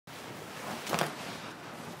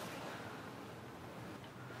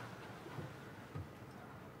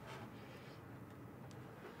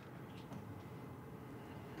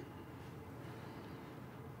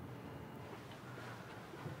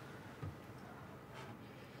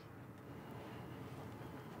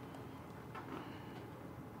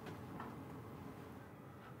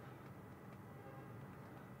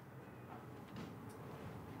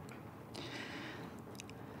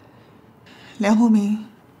梁宏明，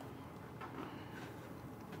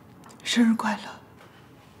生日快乐！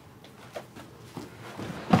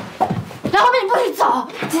梁宏明，你不许走！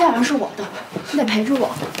接下来是我的，你得陪着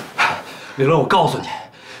我。玲玲，我告诉你，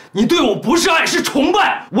你对我不是爱，是崇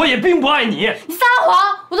拜，我也并不爱你。你撒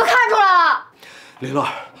谎，我都看出来了。玲玲，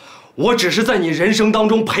我只是在你人生当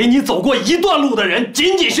中陪你走过一段路的人，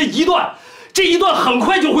仅仅是一段。这一段很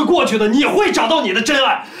快就会过去的，你会找到你的真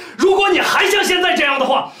爱。如果你还像现在这样的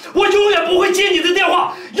话，我永远不会接你的电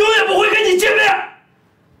话，永远不会跟你见面。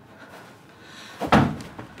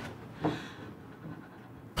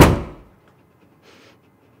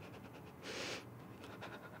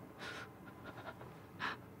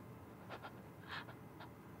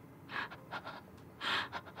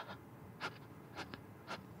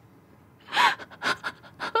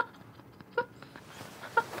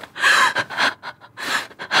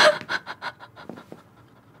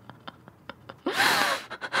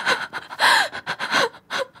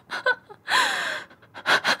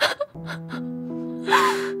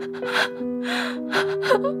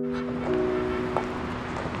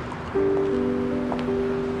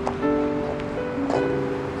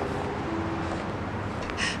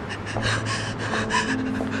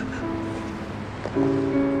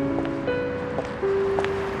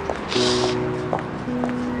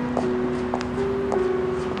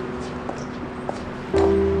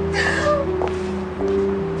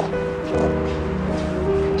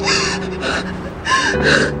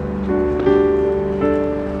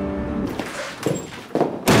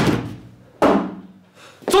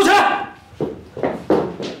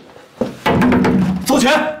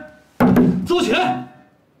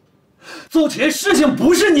邹琴，事情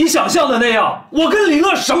不是你想象的那样，我跟李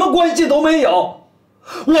乐什么关系都没有，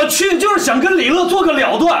我去就是想跟李乐做个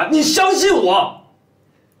了断，你相信我。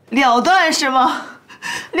了断是吗？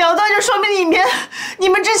了断就说明你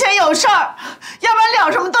们之前有事儿，要不然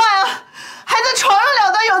了什么断啊？还在床上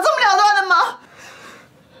了断，有这么了断的吗？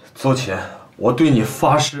邹琴，我对你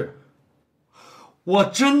发誓，我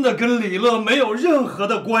真的跟李乐没有任何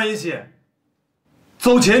的关系。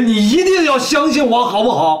邹琴，你一定要相信我，好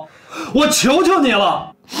不好？我求求你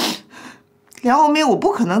了。梁宏明，我不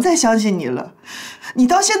可能再相信你了，你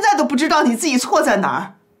到现在都不知道你自己错在哪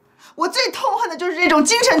儿。我最痛恨的就是这种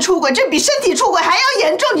精神出轨，这比身体出轨还要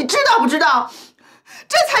严重，你知道不知道？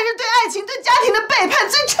这才是对爱情、对家庭的背叛，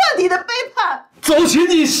最彻底的背叛。邹琴，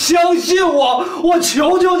你相信我，我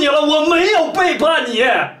求求你了，我没有背叛你。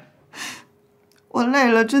我累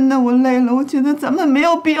了，真的我累了，我觉得咱们没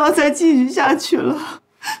有必要再继续下去了。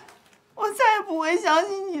我再也不会相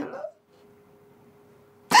信你了，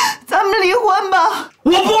咱们离婚吧！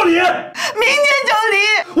我不离，明天就离！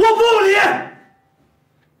我不离！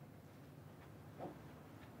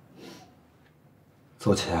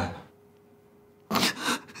邹琴，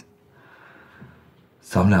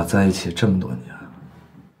咱们俩在一起这么多年，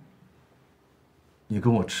你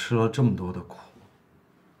跟我吃了这么多的苦，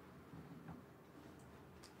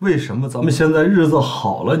为什么咱们现在日子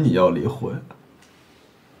好了，你要离婚？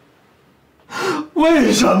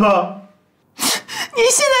为什么？你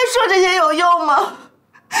现在说这些有用吗？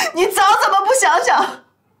你早怎么不想想？你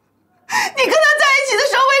跟他在一起的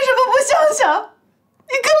时候为什么不想想？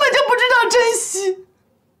你根本就不知道珍惜。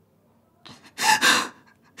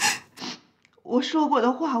我说过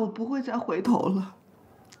的话，我不会再回头了。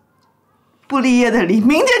不离也得离，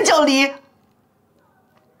明天就离。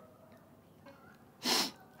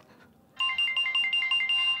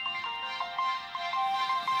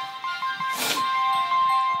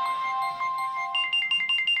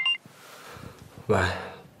喂，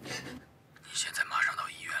你现在马上到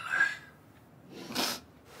医院来。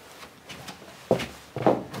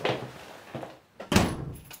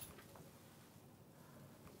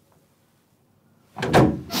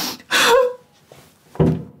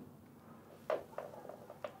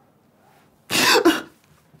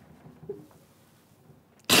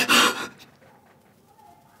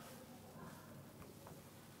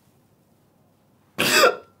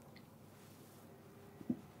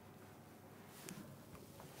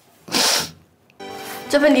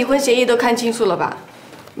这份离婚协议都看清楚了吧？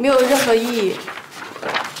没有任何异议。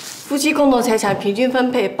夫妻共同财产平均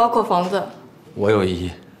分配，包括房子。我有异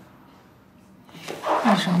议。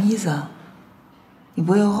你什么意思啊？你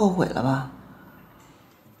不会又后悔了吧？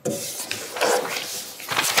你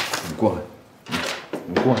过来，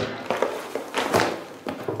你过来。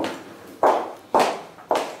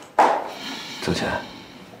邹琴，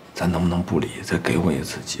咱能不能不离？再给我一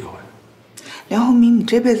次机会。梁宏明，你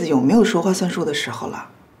这辈子有没有说话算数的时候了？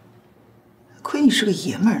亏你是个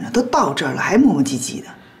爷们儿呢，都到这儿了还磨磨唧唧的。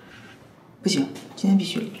不行，今天必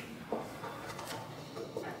须离。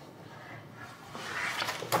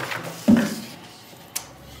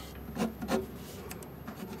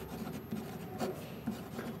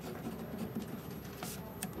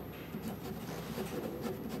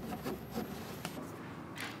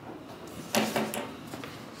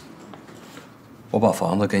我把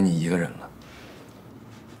房子给你一个人了，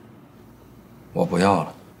我不要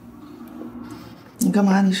了。你干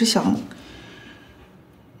嘛？你是想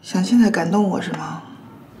现在感动我是吗？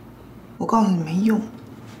我告诉你没用。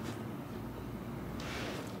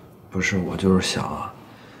不是，我就是想啊，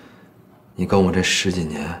你跟我这10几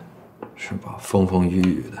年，是吧？风风雨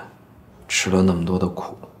雨的，吃了那么多的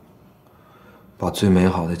苦，把最美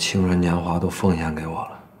好的青春年华都奉献给我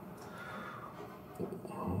了。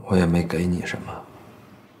我也没给你什么，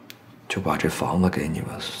就把这房子给你吧，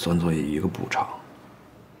算作一个补偿。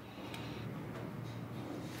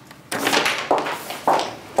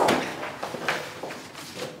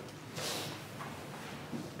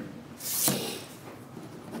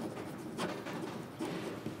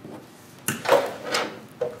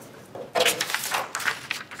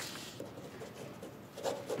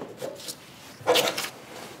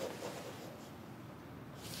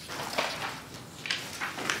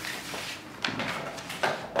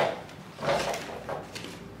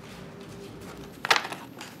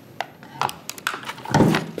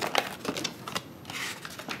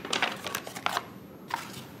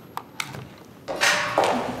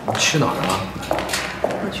去哪儿了？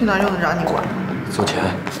我去哪儿用得着你管？邹钱，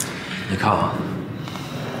你看啊，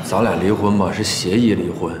咱俩离婚吧是协议离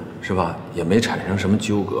婚，是吧？也没产生什么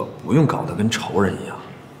纠葛，不用搞得跟仇人一样。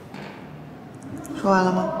说完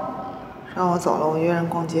了吗？让我走了，我约人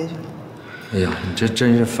逛街去了。哎呀，你这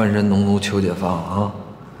真是翻身农奴求解放啊！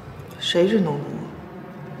谁是农奴？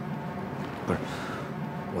不是，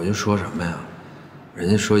我就说什么呀？人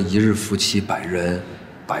家说一日夫妻百日恩，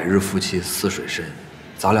百日夫妻似水深。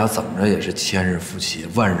咱俩怎么着也是1000日夫妻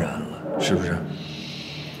万日恩了，是不是？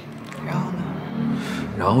然后呢？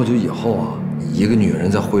然后就以后啊，你一个女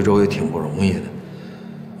人在徽州也挺不容易的，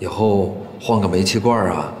以后换个煤气罐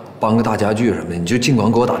啊，搬个大家具什么的，你就尽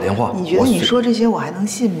管给我打电话。你觉得你说这些我还能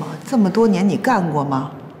信吗？这么多年你干过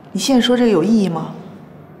吗？你现在说这个有意义吗？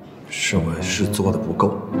是我是做的不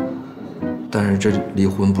够，但是这离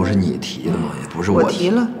婚不是你提的吗？也不是我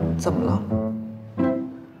提了，怎么了？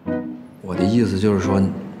我的意思就是说，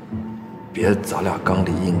别咱俩刚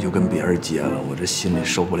离你就跟别人结了，我这心里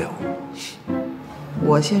受不了。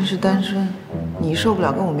我现在是单身，你受不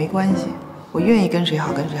了跟我没关系。我愿意跟谁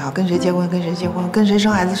好跟谁好，跟谁结婚跟谁结婚，跟谁生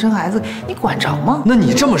孩子生孩子，你管着吗？那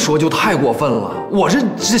你这么说就太过分了，我这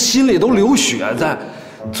心里都流血在。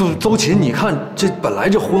邹琴，你看这本来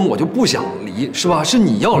这婚我就不想离，是吧？是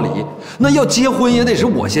你要离，那要结婚也得是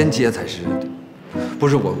我先结才是。不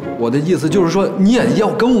是我的意思就是说，你也要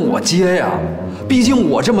跟我结呀。毕竟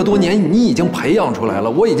我这么多年你已经培养出来了，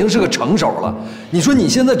我已经是个成熟了。你说你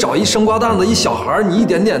现在找一生瓜蛋子一小孩，你一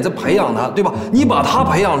点点在培养他，对吧？你把他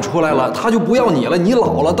培养出来了，他就不要你了，你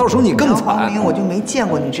老了，到时候你更惨。王明，我就没见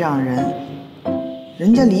过你这样的人。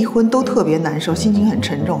人家离婚都特别难受，心情很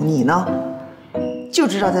沉重，你呢，就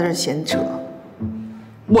知道在这闲扯。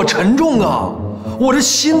我沉重啊，我这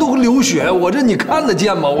心都流血，我这你看得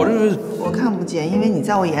见吗？我看不见，因为你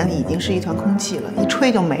在我眼里已经是一团空气了，一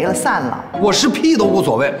吹就没了，散了。我是屁都无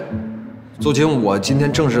所谓。邹琴，我今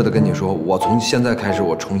天正式的跟你说，我从现在开始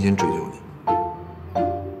我重新追求你。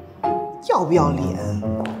要不要脸？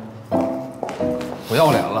不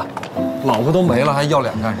要脸了，老婆都没了还要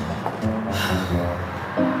脸干什么？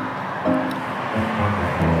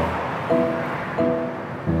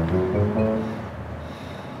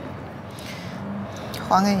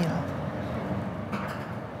还给你了。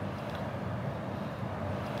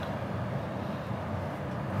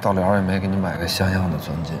到了也没给你买个像样的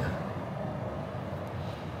钻戒。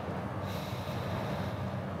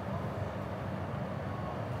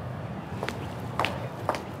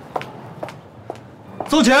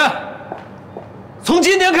邹钱，从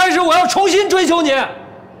今天开始我要重新追求你。